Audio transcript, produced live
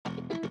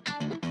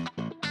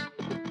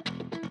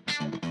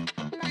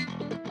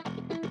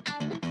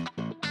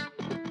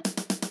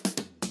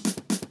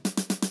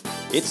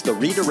It's the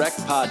Redirect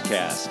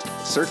Podcast,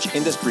 search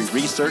industry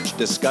research,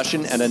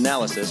 discussion, and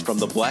analysis from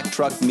the Black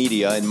Truck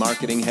Media and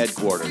Marketing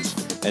Headquarters.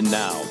 And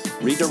now,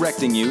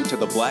 redirecting you to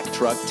the Black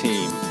Truck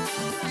team.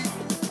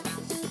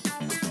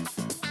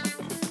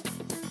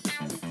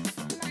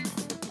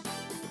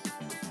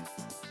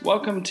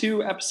 Welcome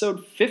to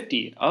episode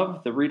 50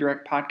 of the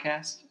Redirect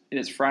Podcast. It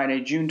is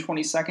Friday, June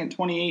 22nd,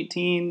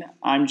 2018.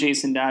 I'm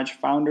Jason Dodge,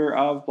 founder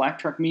of Black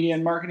Truck Media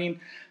and Marketing,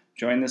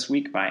 joined this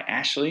week by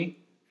Ashley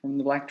from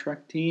the Black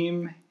Truck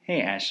team.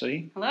 Hey,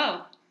 Ashley.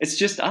 Hello. It's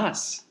just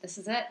us. This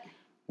is it.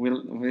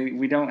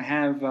 We don't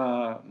have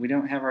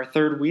our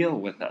third wheel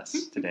with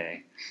us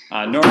today.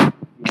 Normally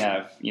we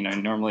have,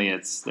 normally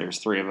there's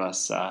three of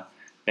us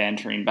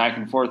bantering back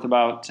and forth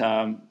about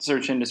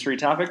search industry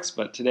topics,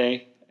 but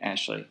today,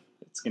 Ashley,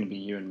 it's going to be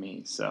you and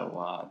me.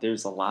 So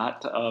there's a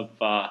lot of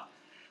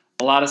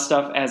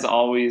stuff as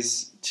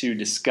always to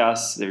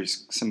discuss.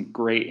 There's some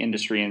great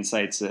industry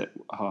insights that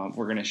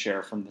we're going to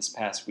share from this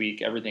past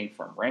week. Everything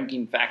from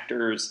ranking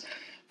factors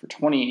for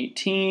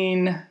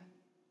 2018,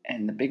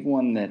 and the big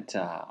one that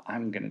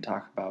I'm going to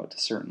talk about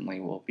certainly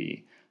will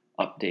be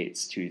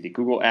updates to the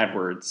Google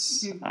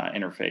AdWords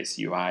interface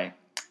UI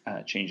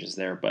changes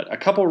there. But a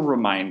couple of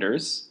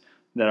reminders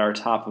that are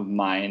top of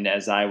mind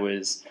as I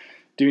was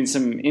doing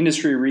some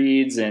industry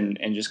reads and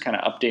just kind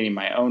of updating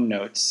my own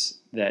notes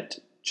that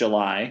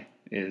July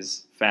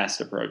is fast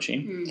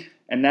approaching.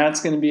 And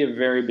that's going to be a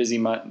very busy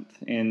month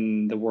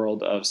in the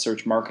world of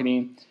search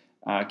marketing.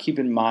 Keep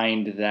in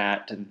mind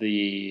that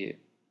the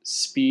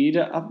speed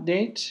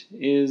update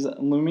is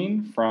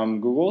looming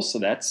from Google, so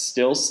that's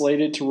still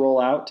slated to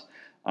roll out.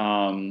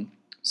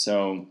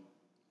 So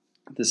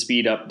the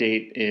speed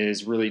update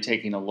is really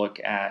taking a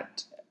look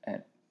at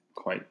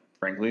quite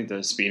frankly,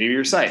 the speed of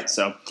your site.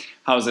 So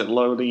how is it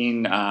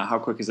loading? How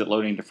quick is it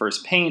loading to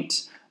first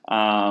paint?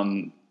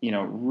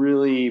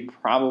 Really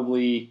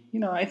probably,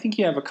 I think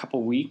you have a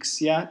couple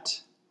weeks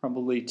yet,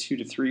 probably 2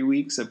 to 3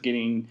 weeks of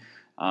getting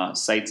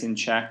sites in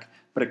check.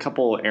 But a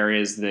couple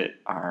areas that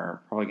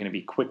are probably going to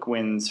be quick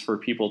wins for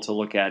people to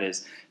look at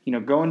is,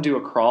 go and do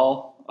a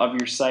crawl of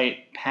your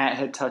site. Pat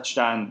had touched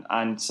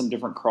on some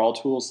different crawl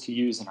tools to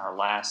use in our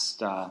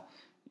last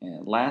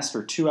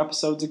or 2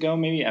 episodes ago,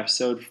 maybe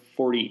episode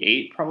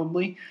 48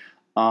 probably,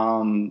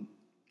 on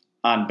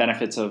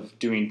benefits of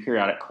doing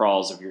periodic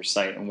crawls of your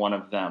site. And one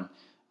of them,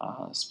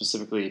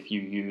 specifically if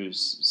you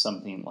use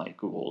something like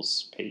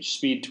Google's page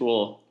speed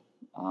tool,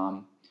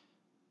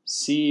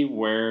 see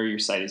where your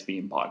site is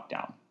being bogged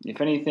down. If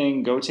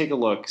anything, go take a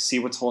look, see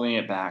what's holding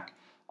it back.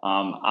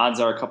 Odds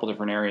are a couple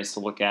different areas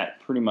to look at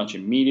pretty much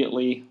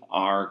immediately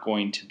are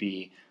going to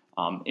be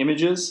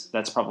images.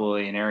 That's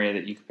probably an area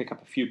that you can pick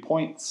up a few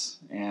points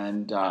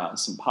and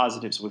some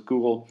positives with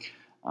Google.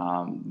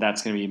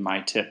 That's going to be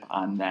my tip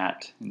on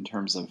that in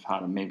terms of how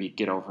to maybe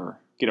get over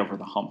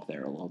the hump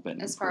there a little bit.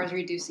 As far as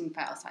reducing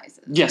file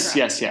sizes.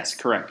 Yes,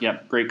 correct.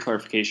 Yep, great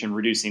clarification.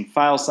 Reducing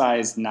file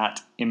size,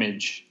 not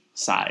image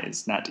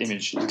size, not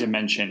image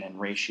dimension and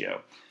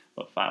ratio,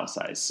 but file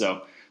size.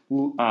 So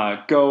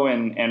go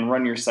and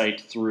run your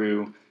site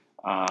through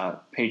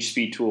page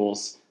speed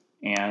tools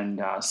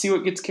and see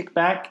what gets kicked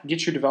back.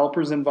 Get your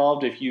developers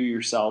involved if you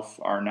yourself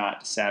are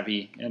not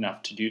savvy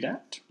enough to do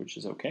that, which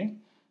is okay,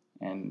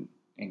 and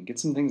get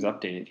some things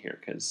updated here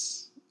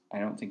because I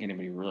don't think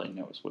anybody really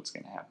knows what's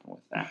going to happen with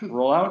that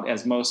rollout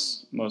as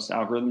most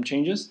algorithm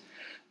changes.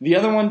 The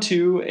other one,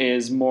 too,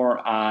 is more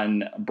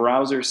on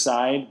browser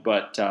side,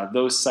 but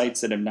those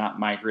sites that have not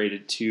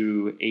migrated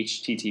to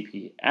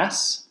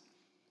HTTPS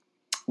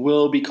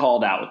will be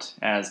called out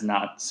as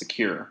not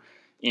secure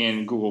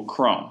in Google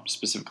Chrome.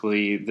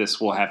 Specifically, this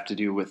will have to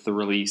do with the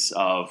release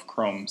of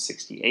Chrome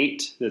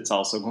 68 that's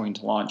also going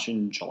to launch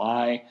in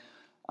July.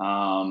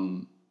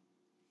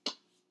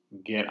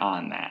 Get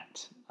on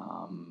that.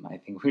 I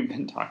think we've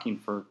been talking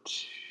for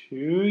 2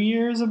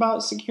 years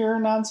about secure,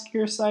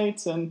 non-secure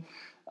sites, and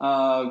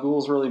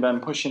Google's really been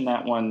pushing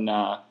that one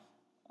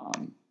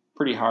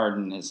pretty hard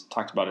and has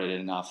talked about it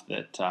enough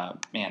that,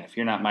 if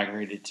you're not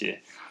migrated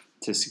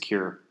to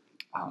secure,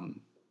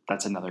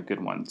 that's another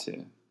good one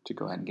to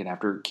go ahead and get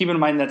after. Keep in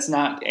mind that's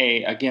not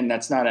a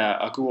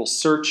Google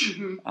search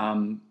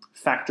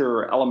factor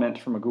or element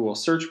from a Google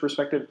search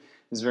perspective.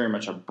 It's very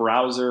much a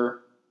browser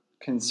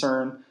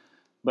concern.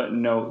 But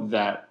note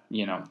that,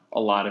 a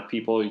lot of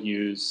people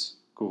use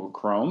Google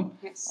Chrome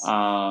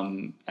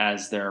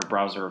as their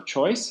browser of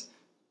choice.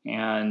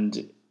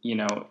 And,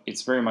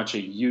 it's very much a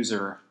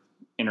user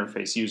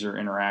interface, user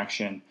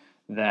interaction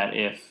that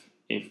if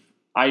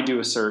I do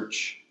a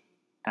search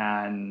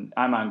and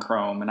I'm on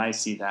Chrome and I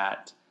see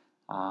that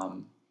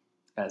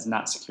as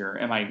not secure,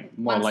 am I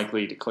more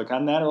likely to click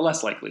on that or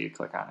less likely to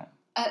click on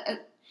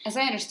it? As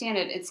I understand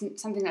it, it's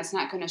something that's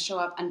not going to show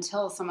up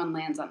until someone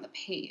lands on the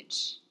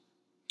page.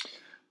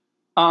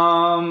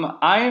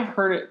 I've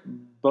heard it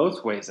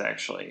both ways,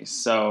 actually.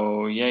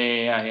 So,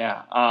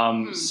 yeah.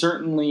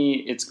 Certainly,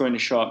 it's going to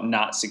show up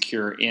not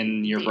secure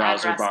in your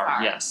browser bar.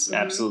 Yes,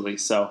 absolutely.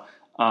 So,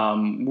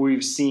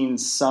 we've seen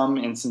some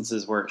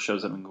instances where it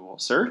shows up in Google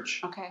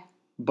search. Okay.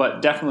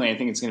 But definitely, I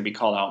think it's going to be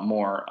called out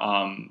more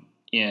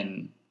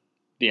in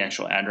the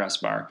actual address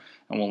bar,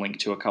 and we'll link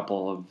to a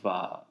couple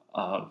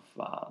of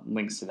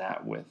links to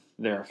that with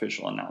their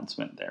official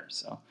announcement there.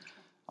 So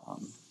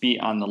be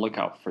on the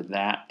lookout for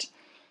that.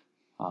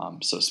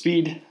 So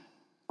speed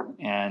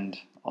and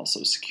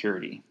also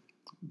security.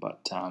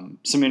 But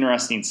some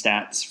interesting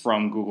stats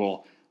from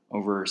Google.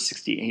 Over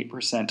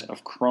 68%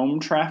 of Chrome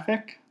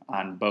traffic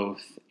on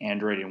both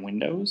Android and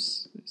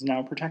Windows is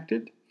now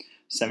protected.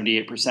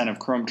 78% of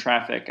Chrome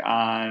traffic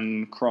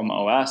on Chrome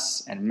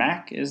OS and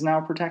Mac is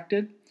now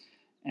protected.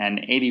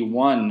 And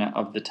 81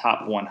 of the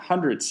top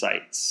 100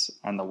 sites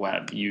on the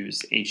web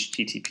use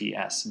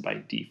HTTPS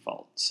by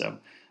default. So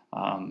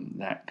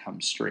that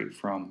comes straight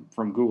from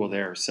Google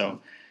there. So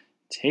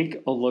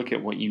take a look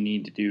at what you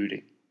need to do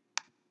to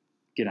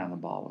get on the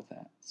ball with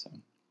that. So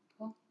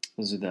cool.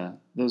 Those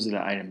are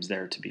the items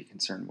there to be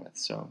concerned with.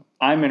 So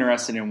I'm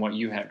interested in what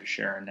you have to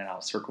share, and then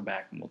I'll circle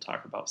back and we'll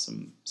talk about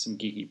some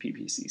geeky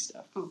PPC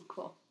stuff. Oh,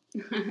 cool.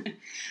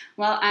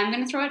 Well, I'm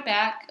going to throw it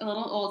back a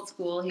little old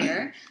school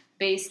here,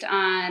 based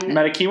on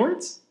meta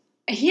keywords.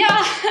 Yeah,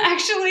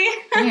 actually.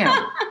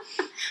 Damn.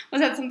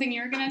 Was that something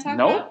you were going to talk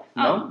about?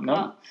 No.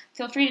 Well,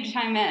 feel free to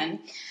chime in.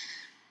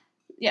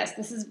 Yes,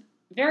 this is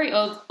very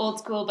old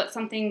school, but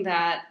something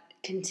that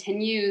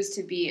continues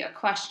to be a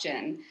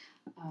question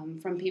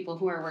from people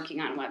who are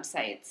working on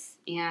websites.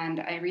 And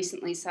I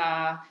recently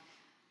saw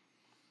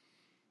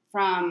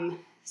from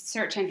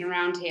Search Engine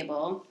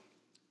Roundtable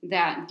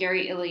that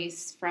Gary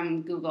Illyes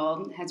from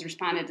Google has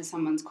responded to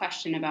someone's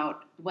question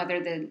about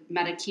whether the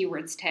meta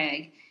keywords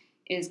tag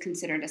is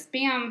considered a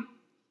spam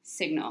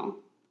signal.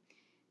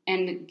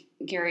 And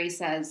Gary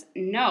says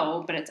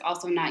no, but it's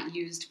also not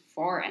used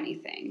for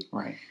anything.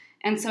 Right.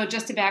 And so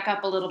just to back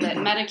up a little bit,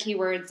 meta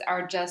keywords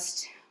are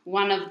just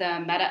one of the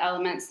meta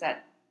elements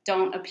that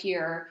don't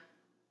appear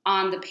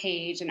on the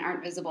page and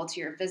aren't visible to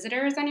your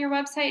visitors on your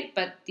website,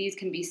 but these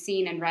can be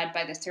seen and read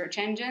by the search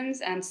engines,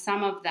 and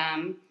some of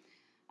them,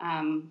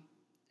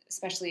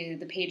 especially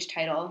the page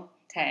title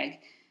tag,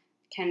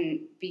 can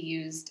be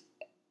used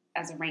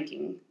as a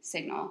ranking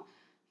signal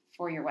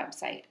for your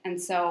website. And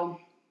so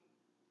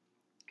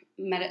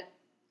many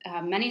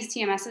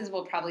CMSs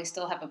will probably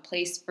still have a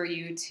place for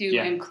you to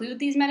include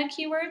these meta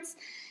keywords.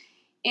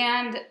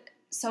 And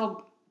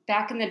so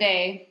back in the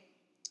day,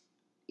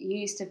 you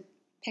used to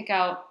pick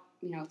out,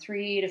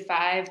 3 to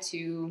 5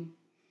 to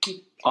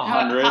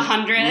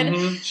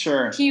 100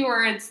 sure.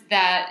 keywords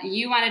that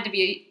you wanted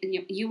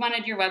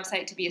your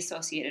website to be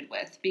associated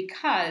with,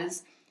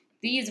 because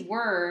these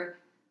were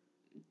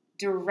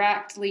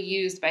directly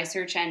used by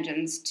search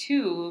engines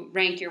to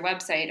rank your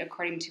website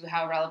according to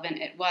how relevant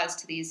it was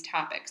to these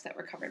topics that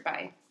were covered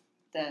by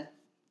the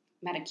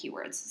meta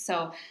keywords.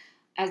 So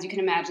as you can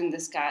imagine,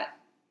 this got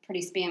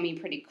pretty spammy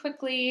pretty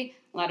quickly.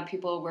 A lot of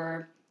people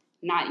were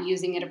not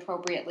using it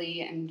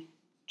appropriately and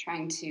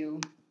trying to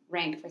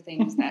rank for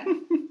things that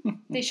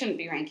they shouldn't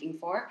be ranking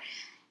for.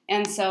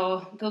 And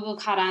so Google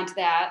caught on to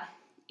that,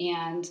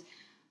 and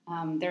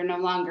they're no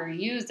longer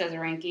used as a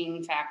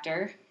ranking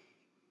factor.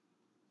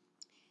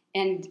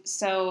 And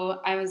so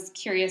I was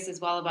curious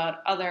as well about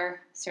other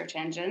search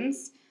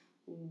engines.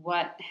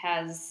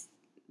 Has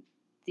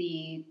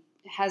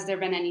there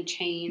been any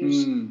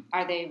change?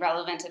 Are they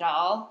relevant at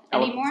all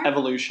anymore?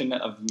 Evolution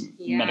of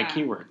meta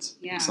keywords.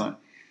 Yeah. Excellent.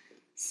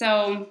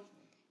 So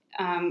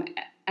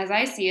as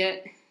I see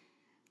it,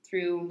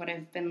 through what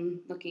I've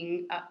been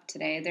looking up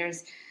today,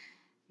 there's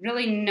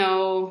really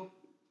no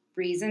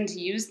reason to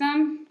use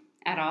them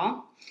at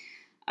all.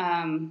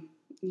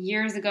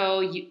 Years ago,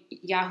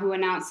 Yahoo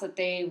announced that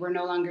they were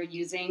no longer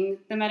using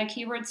the meta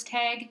keywords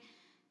tag,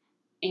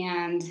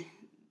 and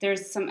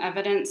there's some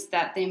evidence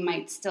that they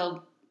might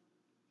still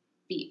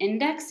be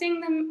indexing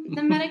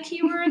the meta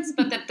keywords,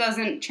 but that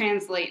doesn't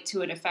translate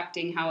to it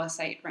affecting how a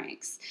site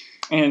ranks.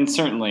 And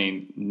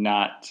certainly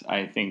not,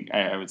 I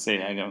would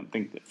say, I don't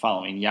think that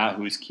following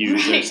Yahoo's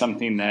cues is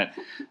something that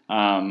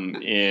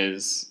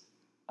is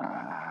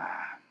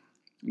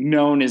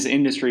known as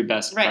industry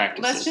best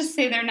practices. Let's just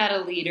say they're not a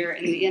leader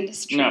in the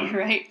industry,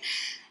 right?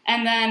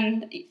 And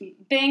then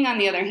Bing, on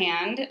the other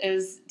hand,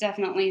 is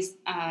definitely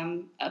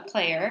a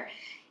player.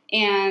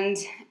 And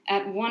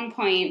at one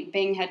point,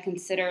 Bing had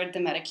considered the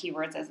meta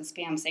keywords as a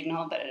spam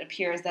signal, but it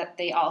appears that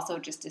they also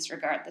just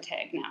disregard the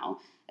tag now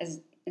as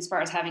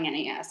far as having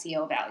any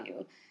SEO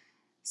value.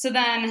 So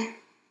then,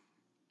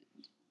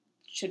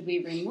 should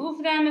we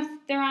remove them if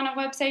they're on a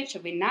website?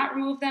 Should we not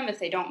remove them if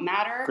they don't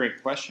matter?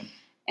 Great question.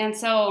 And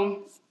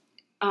so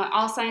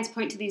all signs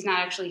point to these not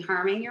actually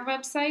harming your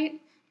website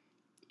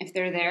if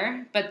they're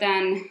there. But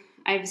then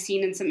I've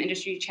seen in some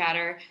industry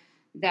chatter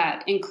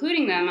that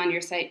including them on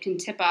your site can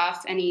tip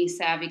off any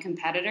savvy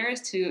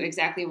competitors to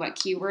exactly what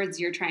keywords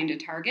you're trying to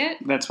target.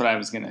 That's what I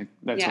was gonna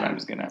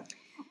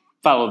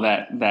follow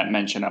that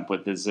mention up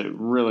with. Is it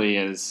really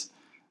is?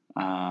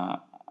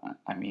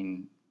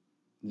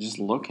 Just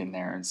look in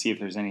there and see if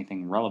there's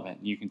anything relevant.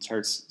 You can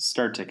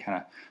start to kind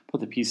of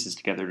put the pieces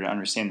together to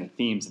understand the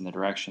themes and the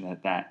direction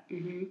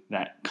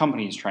that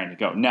company is trying to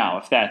go. Now,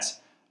 if that's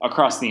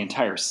across the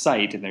entire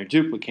site and they're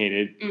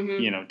duplicated,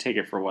 take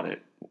it for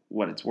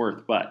what it's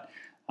worth. But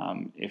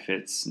If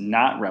it's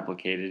not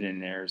replicated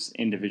and there's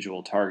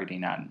individual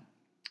targeting on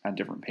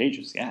different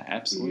pages, yeah,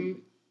 absolutely. Mm-hmm.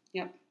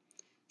 Yep.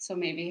 So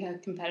maybe a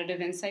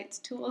competitive insights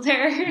tool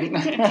there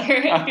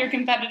if your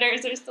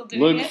competitors are still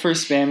doing it. Look for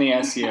spammy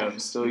SEO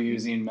still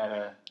using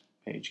meta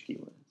page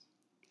keywords.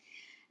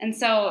 And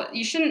so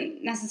you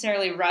shouldn't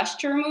necessarily rush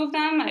to remove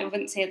them. I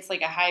wouldn't say it's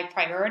like a high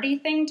priority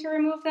thing to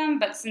remove them,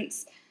 but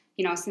since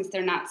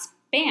they're not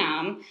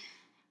spam,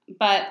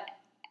 but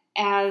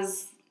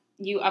as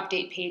you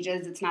update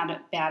pages, it's not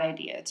a bad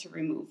idea to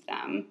remove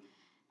them.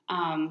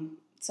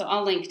 So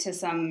I'll link to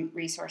some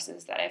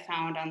resources that I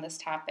found on this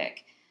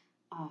topic.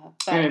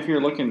 And if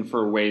you're looking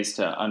for ways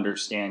to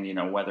understand,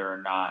 whether or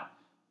not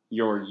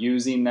you're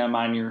using them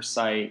on your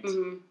site,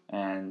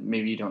 and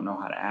maybe you don't know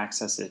how to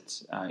access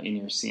it in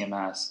your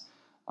CMS,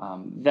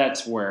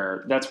 that's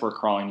where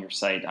crawling your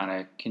site on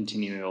a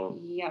continual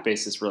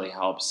basis really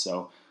helps.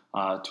 So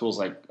tools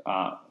like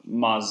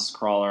Moz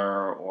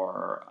Crawler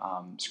or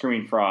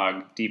Screaming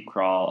Frog, Deep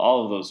Crawl,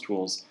 all of those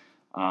tools,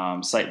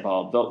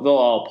 Sitebulb, they'll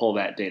all pull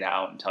that data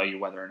out and tell you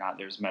whether or not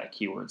there's meta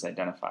keywords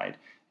identified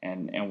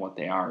and what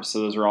they are. So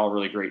those are all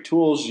really great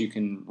tools. You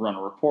can run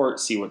a report,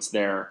 see what's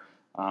there.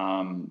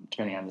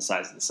 Depending on the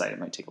size of the site, it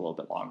might take a little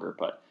bit longer,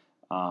 but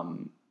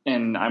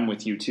and I'm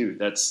with you too.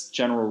 That's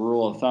general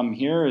rule of thumb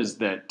here is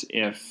that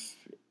if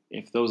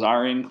those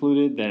are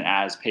included, then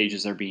as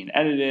pages are being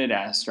edited,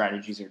 as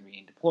strategies are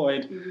being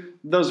deployed,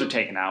 those are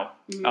taken out.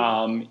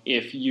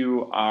 If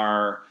you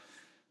are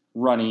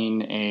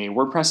running a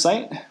WordPress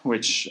site,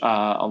 which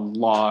a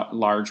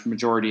large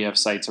majority of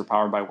sites are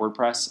powered by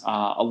WordPress,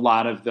 a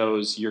lot of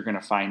those, you're going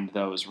to find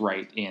those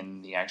right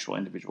in the actual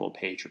individual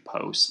page or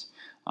post.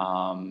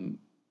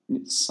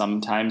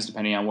 Sometimes,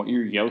 depending on what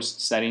your Yoast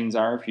settings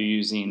are, if you're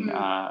using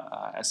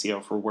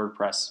SEO for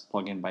WordPress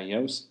plugin by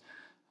Yoast,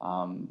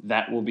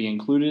 that will be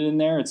included in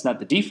there. It's not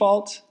the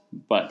default,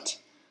 but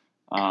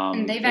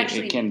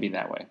it can be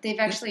that way. They've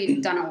actually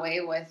done away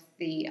with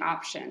the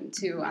option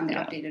too on the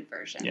updated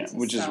versions. Yeah,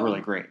 which is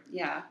really great.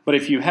 Yeah. But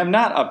if you have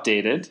not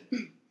updated,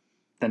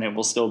 then it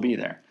will still be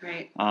there.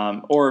 Right.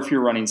 Or if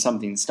you're running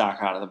something stock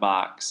out of the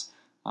box,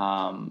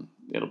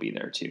 it'll be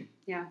there too.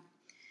 Yeah.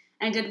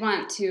 I did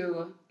want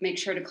to make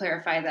sure to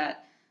clarify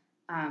that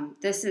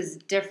this is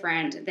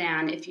different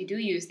than if you do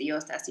use the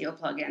Yoast SEO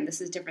plugin.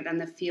 This is different than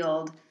the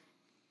field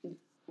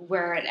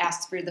where it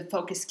asks for the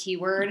focus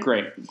keyword.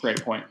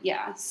 Great point.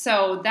 Yeah,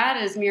 so that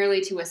is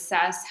merely to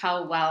assess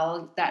how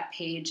well that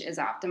page is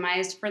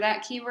optimized for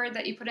that keyword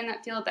that you put in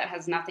that field. That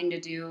has nothing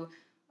to do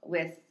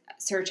with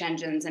search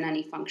engines in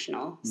any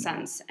functional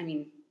sense. I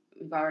mean,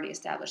 we've already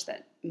established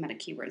that meta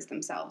keywords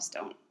themselves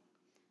don't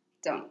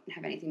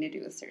have anything to do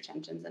with search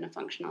engines in a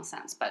functional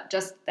sense, but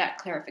just that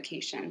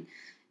clarification.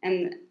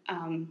 And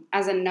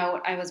as a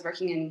note, I was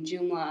working in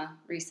Joomla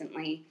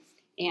recently,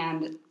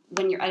 and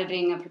when you're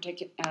editing a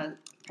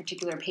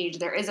particular page,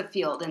 there is a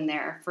field in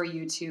there for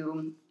you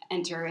to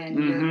enter in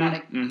your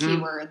meta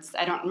keywords.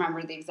 I don't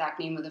remember the exact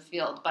name of the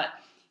field, but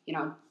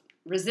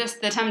resist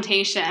the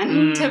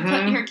temptation to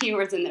put your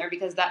keywords in there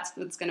because that's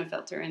what's going to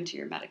filter into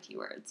your meta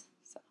keywords.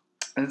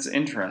 That's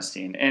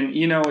interesting. And,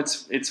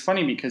 it's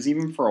funny because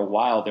even for a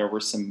while, there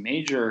were some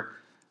major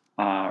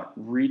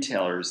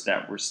retailers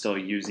that were still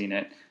using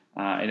it.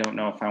 I don't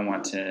know if I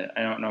want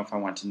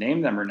to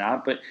name them or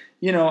not, but,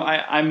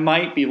 I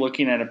might be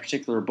looking at a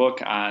particular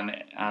book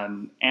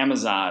on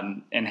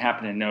Amazon and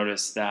happen to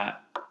notice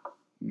that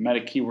meta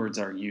keywords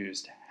are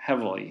used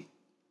heavily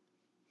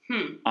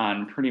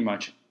on pretty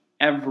much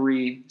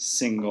every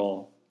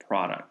single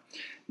product.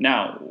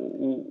 Now,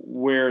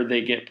 where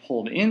they get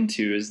pulled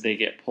into is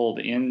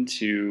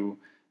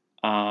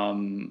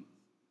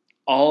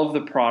all of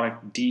the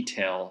product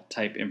detail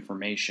type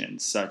information,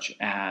 such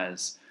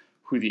as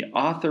who the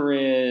author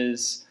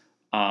is,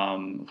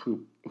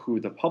 who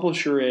the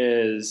publisher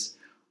is,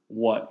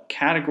 what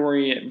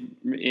category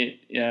it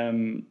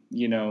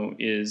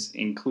is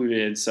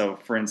included. So,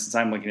 for instance,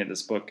 I'm looking at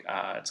this book.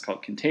 It's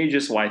called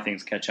 "Contagious: Why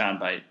Things Catch On"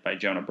 by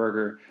Jonah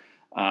Berger.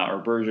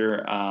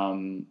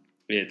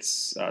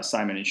 It's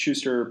Simon &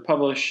 Schuster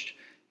published,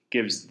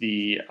 gives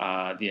the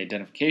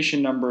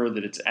identification number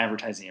that it's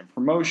advertising and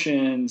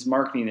promotions.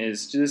 Marketing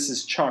this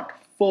is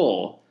chock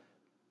full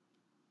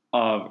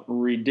of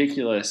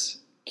ridiculous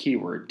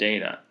keyword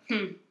data.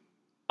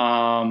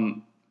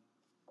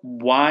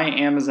 Why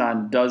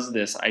Amazon does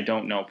this, I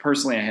don't know.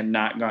 Personally, I have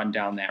not gone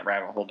down that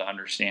rabbit hole to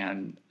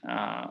understand,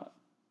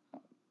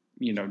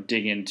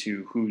 dig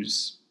into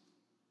who's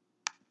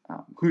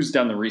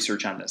done the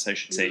research on this, I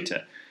should say,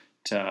 to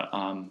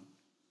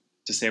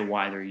say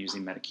why they're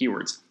using meta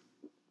keywords.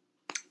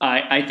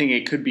 I think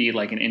it could be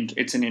like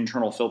it's an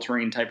internal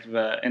filtering type of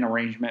an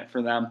arrangement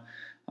for them,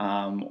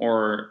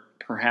 or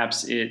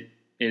perhaps it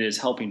is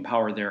helping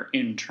power their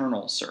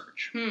internal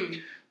search.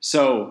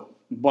 So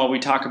while we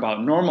talk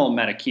about normal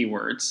meta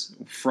keywords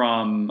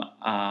from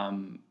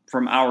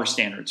our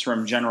standards,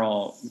 from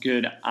general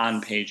good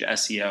on-page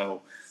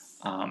SEO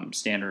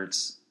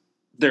standards,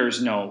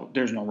 there's no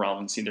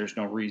relevancy. There's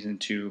no reason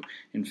to.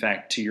 In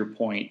fact, to your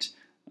point,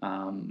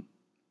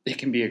 it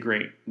can be a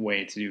great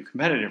way to do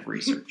competitive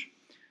research.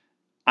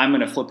 I'm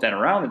going to flip that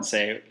around and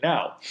say,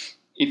 no,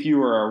 if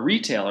you are a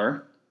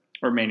retailer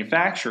or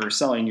manufacturer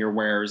selling your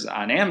wares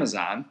on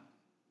Amazon,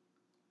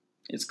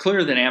 it's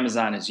clear that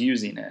Amazon is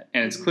using it,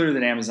 and it's clear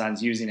that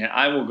Amazon's using it.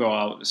 I will go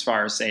out as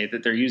far as say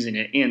that they're using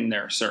it in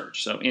their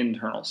search, so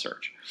internal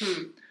search.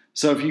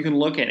 So if you can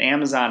look at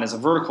Amazon as a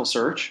vertical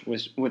search,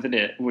 which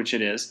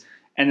it is,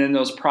 and then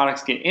those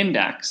products get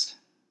indexed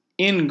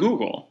in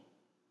Google,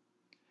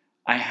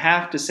 I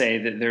have to say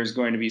that there's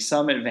going to be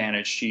some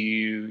advantage to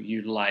you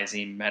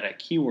utilizing meta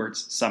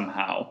keywords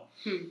somehow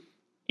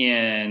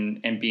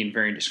and being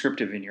very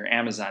descriptive in your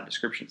Amazon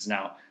descriptions.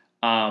 Now,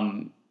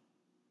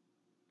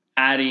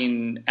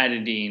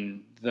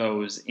 editing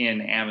those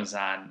in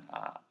Amazon,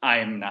 I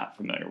am not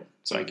familiar with,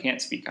 so I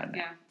can't speak on that.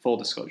 Yeah. Full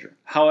disclosure.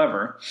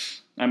 However,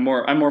 I'm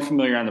more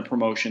familiar on the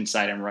promotion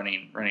side and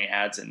running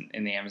ads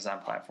in the Amazon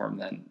platform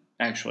than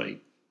actually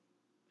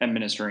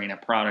administering a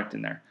product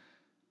in there.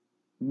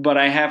 But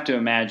I have to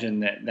imagine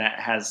that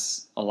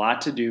has a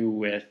lot to do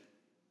with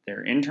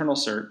their internal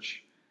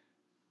search.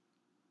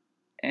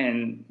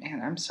 And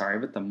man, I'm sorry,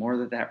 but the more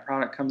that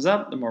product comes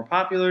up, the more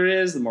popular it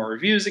is, the more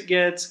reviews it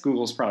gets.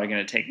 Google's probably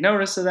going to take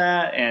notice of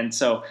that. And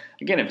so,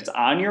 again, if it's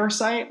on your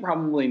site,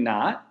 probably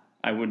not.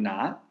 I would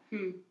not.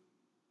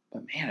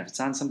 But man, if it's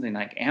on something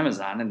like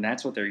Amazon and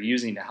that's what they're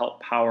using to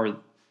help power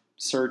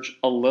search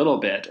a little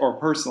bit, or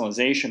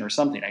personalization or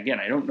something, again,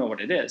 I don't know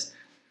what it is.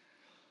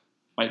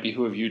 Might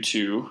behoove you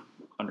to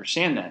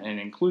understand that and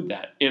include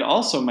that. It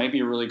also might be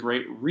a really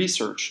great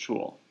research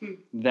tool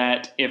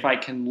that if I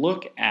can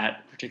look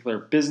at particular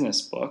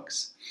business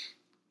books,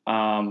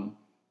 can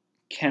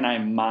I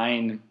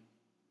mine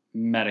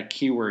meta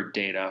keyword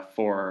data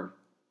for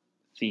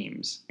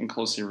themes and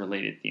closely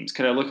related themes?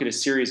 Could I look at a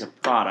series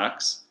of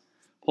products,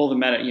 pull the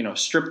meta,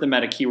 strip the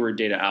meta keyword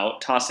data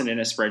out, toss it in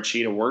a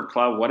spreadsheet, a word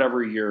cloud,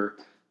 whatever your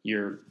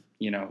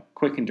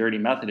quick and dirty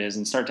method is,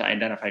 and start to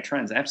identify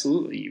trends?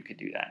 Absolutely, you could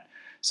do that.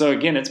 So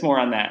again, it's more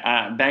on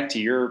that, back to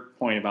your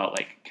point about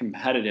like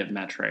competitive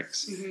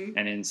metrics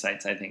and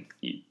insights. I think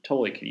you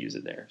totally could use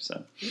it there.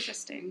 So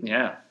interesting.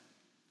 Yeah.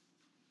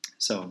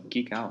 So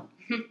geek out.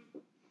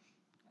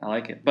 I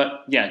like it.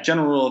 But yeah,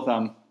 general rule of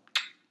thumb,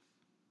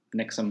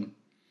 nix them,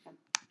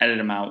 edit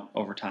them out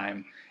over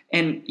time.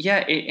 And yeah,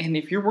 and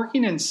if you're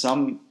working in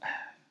some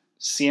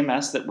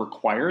CMS that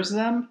requires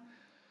them,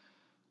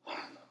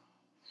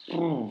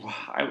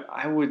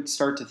 I would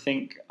start to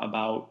think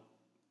about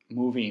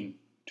moving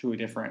to a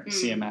different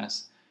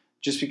CMS,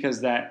 just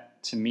because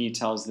that to me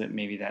tells that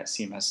maybe that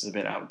CMS is a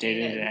bit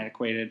outdated and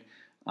antiquated,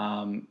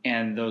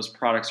 and those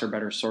products are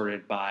better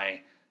sorted by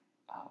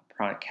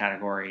product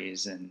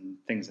categories and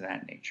things of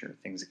that nature,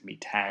 things that can be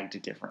tagged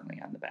differently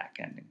on the back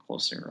end and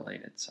closely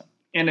related. So,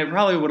 and it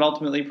probably would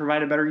ultimately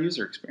provide a better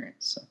user experience.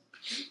 So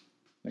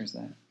there's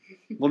that.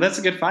 Well, that's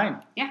a good find.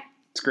 Yeah.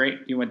 It's great.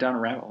 You went down a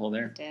rabbit hole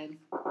there. I did. It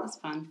was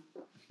fun.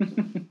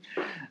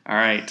 All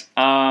right.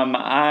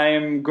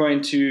 I'm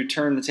going to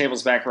turn the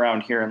tables back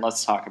around here and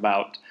let's talk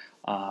about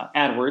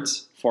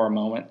AdWords for a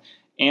moment.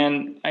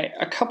 And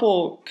a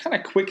couple kind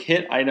of quick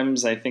hit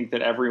items I think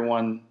that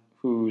everyone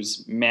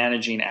who's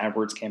managing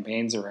AdWords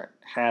campaigns or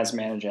has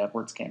managed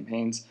AdWords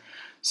campaigns.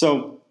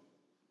 So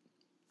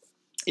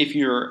if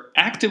you're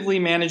actively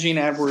managing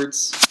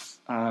AdWords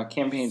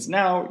campaigns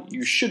now,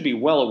 you should be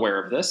well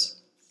aware of this.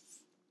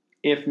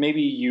 If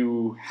maybe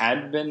you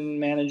had been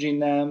managing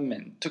them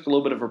and took a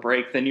little bit of a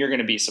break, then you're going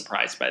to be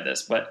surprised by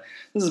this. But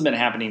this has been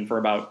happening for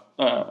about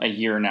a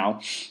year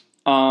now.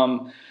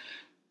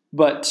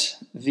 But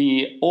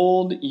the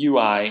old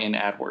UI in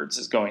AdWords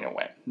is going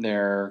away.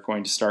 They're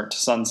going to start to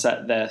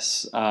sunset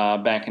this.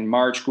 Back in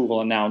March,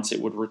 Google announced it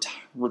would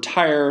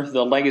retire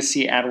the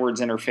legacy AdWords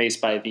interface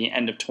by the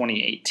end of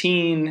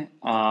 2018.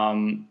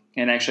 And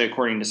actually,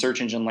 according to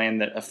Search Engine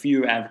Land, that a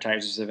few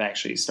advertisers have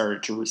actually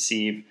started to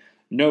receive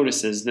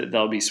notices that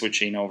they'll be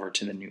switching over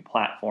to the new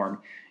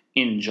platform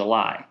in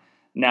July.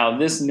 Now,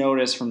 this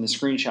notice from the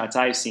screenshots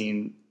I've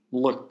seen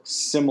look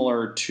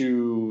similar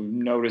to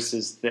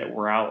notices that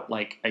were out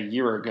like a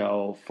year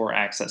ago for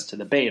access to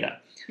the beta.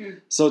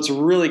 So it's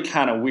really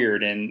kind of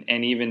weird, and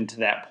even to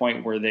that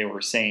point where they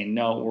were saying,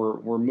 no,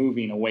 we're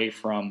moving away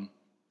from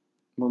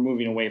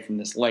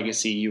this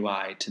legacy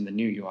UI to the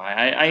new UI.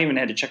 I even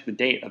had to check the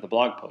date of the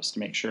blog post to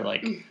make sure,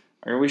 like,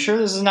 are we sure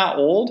this is not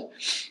old?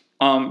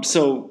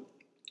 So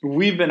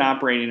we've been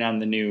operating on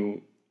the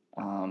new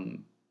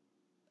AdWords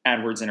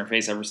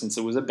interface ever since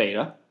it was a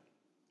beta.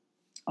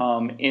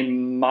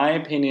 In my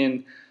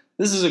opinion,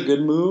 this is a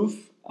good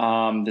move.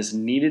 This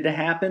needed to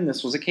happen.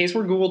 This was a case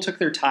where Google took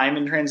their time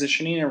in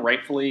transitioning, and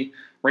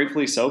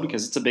rightfully so,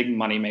 because it's a big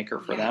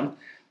moneymaker for them.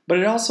 But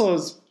it also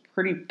is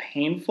pretty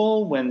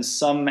painful when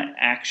some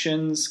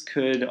actions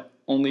could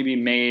only be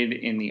made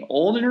in the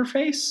old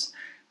interface.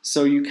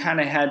 So you kind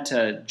of had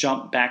to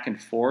jump back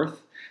and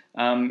forth.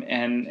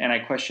 And I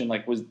question,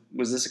 like, was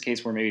this a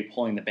case where maybe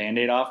pulling the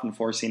Band-Aid off and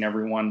forcing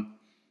everyone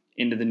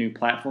into the new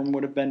platform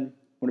would have been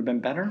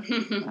better?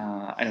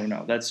 I don't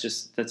know. That's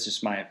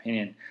just my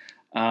opinion.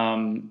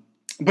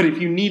 But if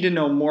you need to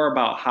know more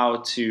about how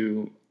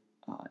to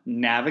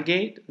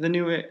navigate the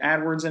new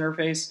AdWords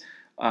interface,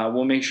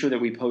 we'll make sure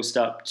that we post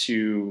up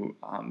to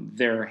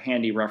their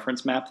handy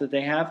reference map that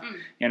they have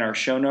in our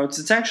show notes.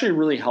 It's actually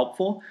really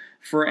helpful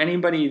for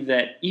anybody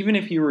that, even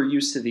if you were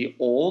used to the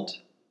old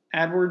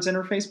AdWords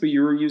interface, but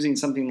you were using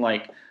something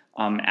like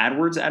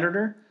AdWords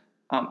Editor,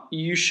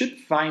 you should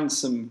find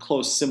some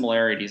close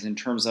similarities in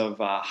terms of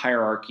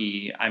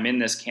hierarchy. I'm in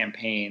this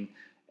campaign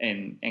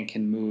and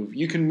can move.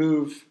 You can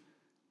move,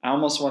 I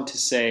almost want to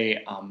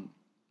say,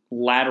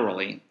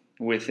 laterally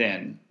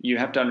within. You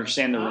have to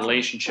understand the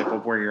relationship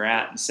of where you're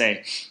at and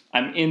say,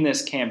 I'm in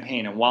this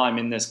campaign, and while I'm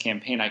in this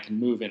campaign, I can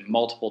move in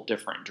multiple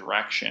different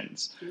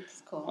directions.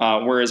 That's cool.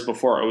 Whereas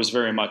before, it was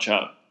very much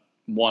a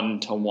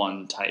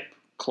one-to-one type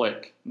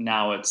click.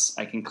 Now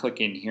I can click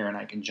in here and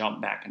I can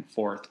jump back and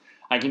forth.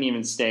 I can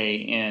even stay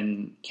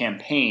in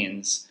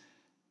campaigns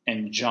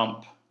and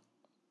jump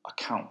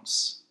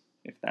accounts,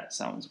 if that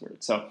sounds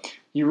weird. So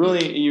you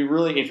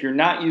really, if you're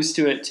not used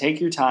to it,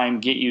 take your time,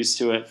 get used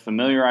to it,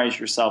 familiarize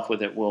yourself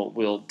with it.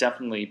 We'll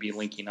definitely be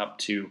linking up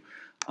to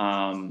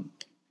the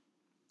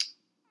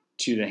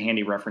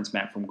handy reference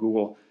map from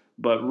Google.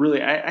 But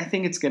really, I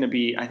think it's going to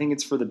be, I think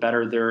it's for the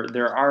better.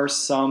 There are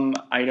some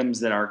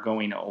items that are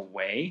going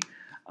away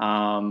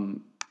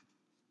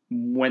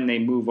when they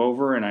move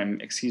over,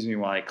 and excuse me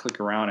while I click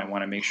around, I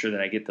want to make sure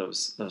that I get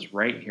those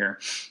right here.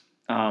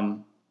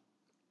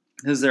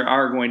 Because there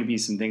are going to be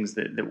some things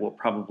that will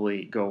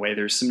probably go away.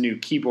 There's some new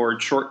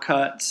keyboard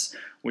shortcuts,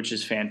 which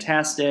is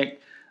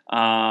fantastic.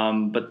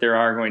 But there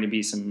are going to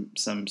be some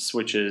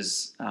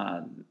switches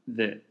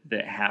that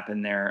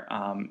happen there.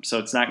 So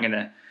it's not going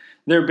to.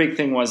 Their big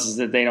thing is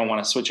that they don't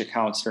want to switch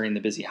accounts during the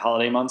busy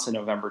holiday months in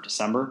November,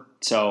 December.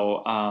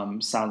 So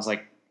sounds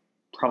like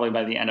probably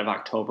by the end of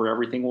October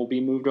everything will be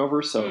moved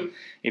over. So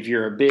if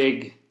you're a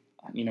big,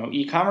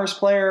 e-commerce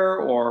player,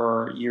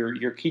 or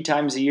your key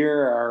times a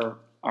year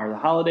are the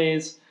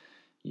holidays,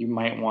 you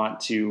might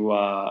want to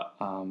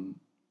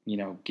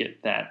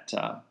get that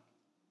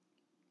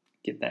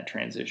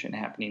transition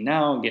happening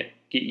now, and get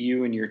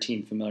you and your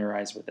team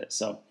familiarized with it.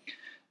 So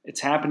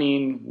it's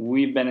happening.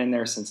 We've been in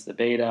there since the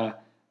beta.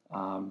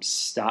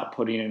 Stop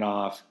putting it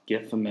off.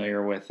 Get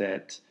familiar with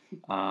it.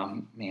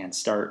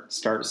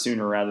 Start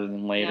sooner rather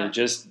than later. Yeah.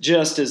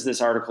 Just as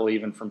this article,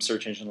 even from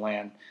Search Engine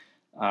Land,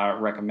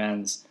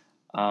 recommends.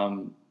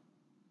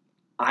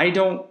 I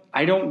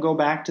don't go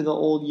back to the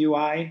old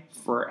UI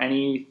for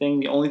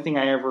anything. The only thing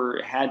I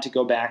ever had to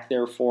go back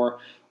there for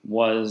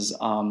was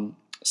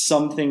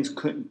some things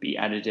couldn't be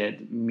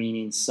edited,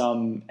 meaning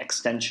some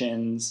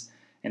extensions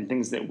and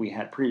things that we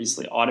had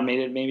previously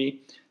automated,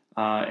 maybe,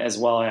 as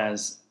well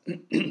as,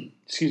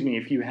 excuse me,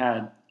 if you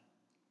had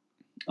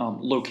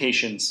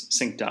locations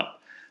synced up.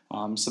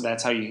 So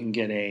that's how you can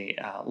get a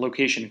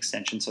location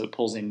extension, so it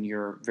pulls in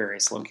your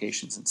various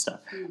locations and stuff.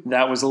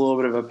 That was a little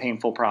bit of a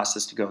painful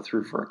process to go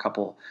through for a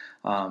couple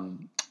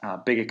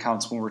big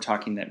accounts when we're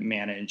talking that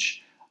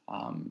manage,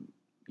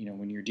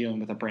 when you're dealing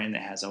with a brand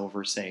that has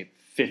over, say,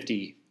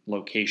 50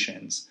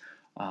 locations,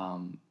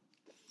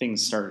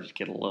 things started to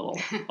get a little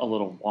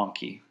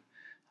wonky.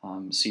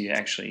 So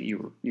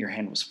your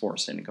hand was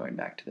forced into going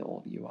back to the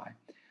old UI.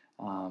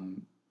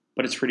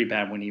 But it's pretty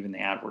bad when even the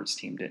AdWords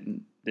team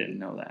didn't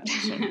know that.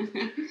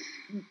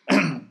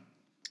 So.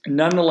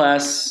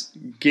 Nonetheless,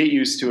 get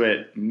used to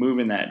it, move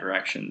in that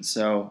direction.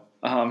 So,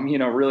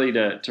 really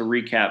to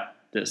recap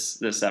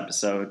this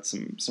episode,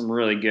 some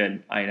really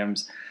good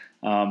items.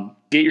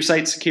 Get your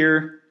site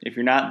secure. If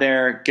you're not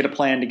there, get a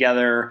plan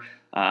together.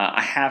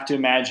 I have to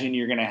imagine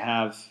you're going to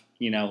have,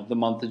 the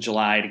month of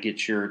July to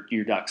get your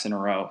ducks in a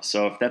row.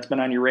 So if that's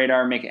been on your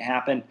radar, make it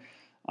happen.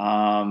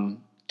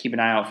 Keep an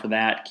eye out for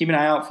that. Keep an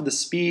eye out for the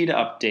speed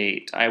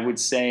update. I would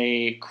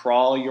say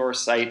crawl your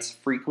sites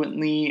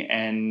frequently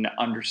and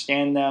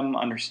understand them,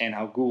 understand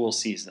how Google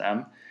sees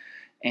them.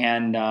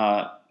 And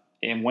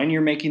when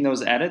you're making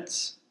those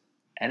edits,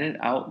 edit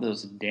out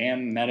those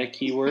damn meta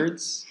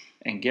keywords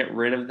and get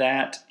rid of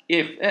that.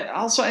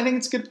 Also, I think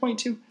it's a good point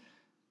too,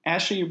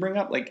 Ashley, you bring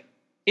up,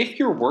 if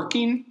you're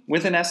working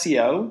with an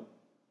SEO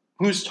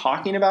who's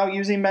talking about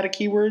using meta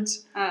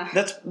keywords,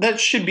 that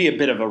should be a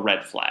bit of a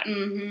red flag.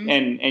 Mm-hmm.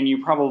 And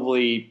you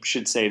probably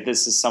should say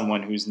this is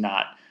someone who's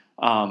not,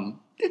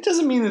 it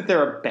doesn't mean that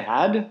they're a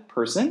bad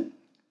person,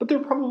 but they're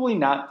probably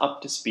not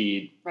up to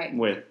speed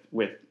with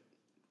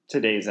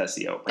today's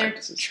SEO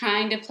practices. They're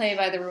trying to play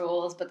by the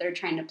rules, but they're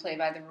trying to play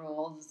by the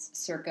rules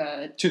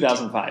circa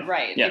 2005.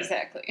 Right, yeah.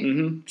 Exactly.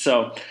 Mm-hmm.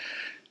 So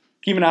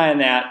keep an eye on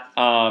that.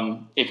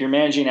 If you're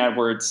managing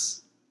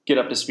AdWords, get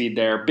up to speed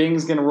there.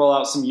 Bing's going to roll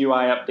out some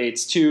UI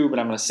updates too, but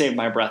I'm going to save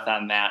my breath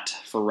on that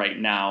for right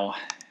now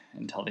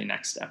until the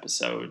next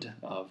episode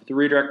of the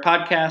Redirect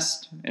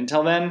Podcast.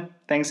 Until then,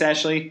 thanks,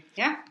 Ashley.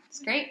 Yeah,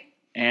 it's great.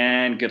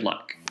 And good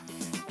luck.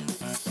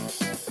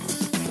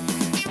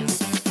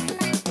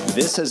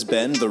 This has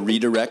been the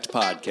Redirect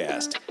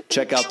Podcast.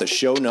 Check out the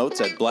show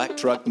notes at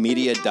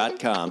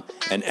blacktruckmedia.com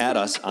and add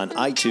us on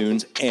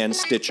iTunes and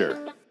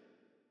Stitcher.